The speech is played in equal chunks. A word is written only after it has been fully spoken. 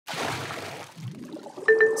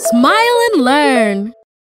Smile and learn.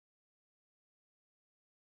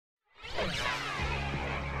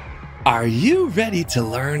 Are you ready to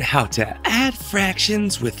learn how to add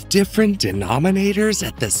fractions with different denominators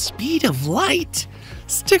at the speed of light?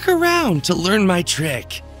 Stick around to learn my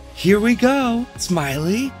trick. Here we go,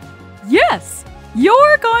 Smiley. Yes,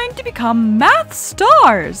 you're going to become math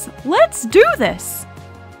stars. Let's do this.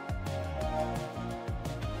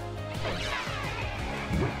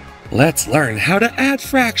 Let's learn how to add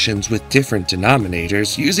fractions with different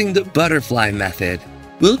denominators using the butterfly method.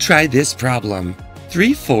 We'll try this problem.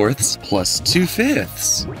 3/4 plus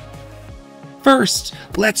 2/5. First,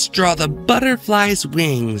 let's draw the butterfly's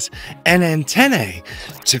wings and antennae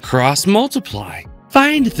to cross multiply.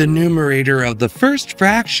 Find the numerator of the first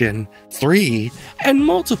fraction, 3, and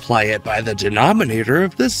multiply it by the denominator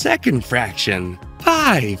of the second fraction,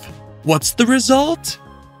 5. What's the result?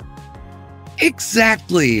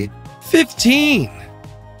 Exactly, 15.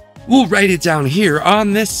 We'll write it down here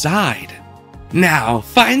on this side. Now,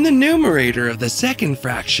 find the numerator of the second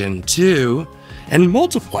fraction, 2, and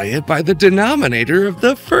multiply it by the denominator of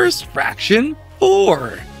the first fraction,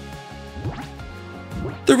 4.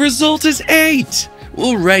 The result is 8.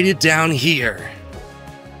 We'll write it down here.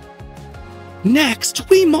 Next,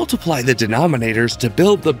 we multiply the denominators to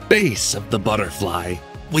build the base of the butterfly.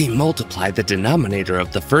 We multiply the denominator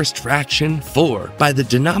of the first fraction, 4, by the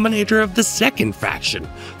denominator of the second fraction,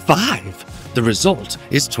 5. The result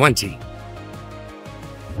is 20.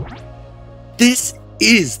 This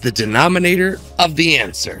is the denominator of the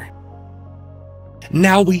answer.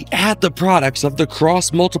 Now we add the products of the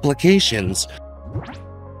cross multiplications.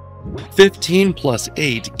 15 plus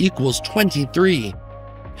 8 equals 23,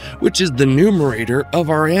 which is the numerator of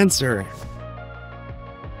our answer.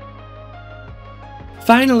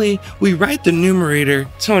 Finally, we write the numerator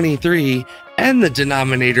 23 and the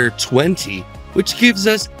denominator 20, which gives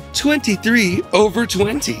us 23 over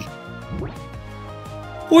 20.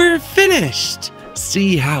 We're finished!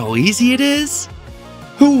 See how easy it is?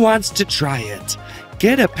 Who wants to try it?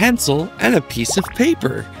 Get a pencil and a piece of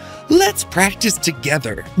paper. Let's practice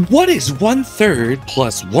together. What is 1/3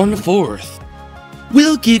 plus 1/4?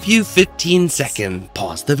 We'll give you 15 seconds.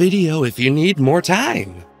 Pause the video if you need more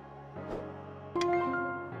time.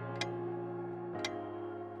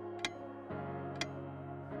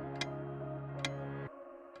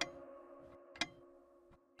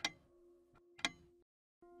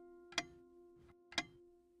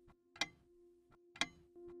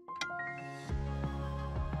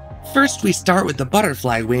 First, we start with the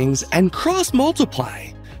butterfly wings and cross multiply.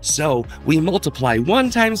 So we multiply 1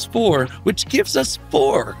 times 4, which gives us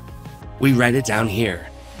 4. We write it down here.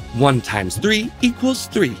 1 times 3 equals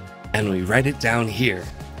 3, and we write it down here.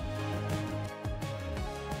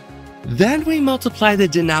 Then we multiply the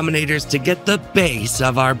denominators to get the base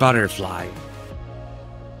of our butterfly.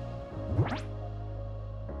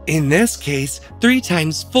 In this case, 3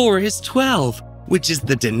 times 4 is 12, which is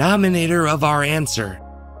the denominator of our answer.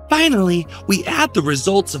 Finally, we add the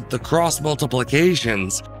results of the cross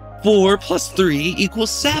multiplications. 4 plus 3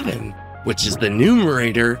 equals 7, which is the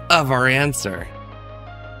numerator of our answer.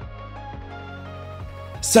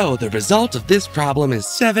 So the result of this problem is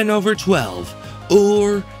 7 over 12,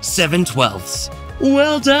 or 7/12.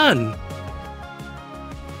 Well done!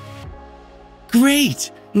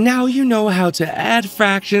 Great! Now you know how to add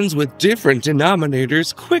fractions with different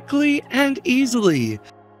denominators quickly and easily.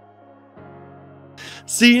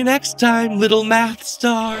 See you next time, little math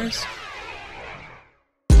stars!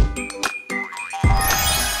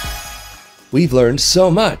 We've learned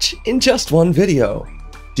so much in just one video.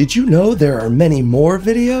 Did you know there are many more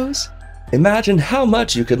videos? Imagine how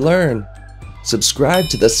much you could learn. Subscribe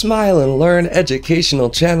to the Smile and Learn educational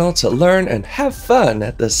channel to learn and have fun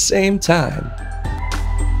at the same time.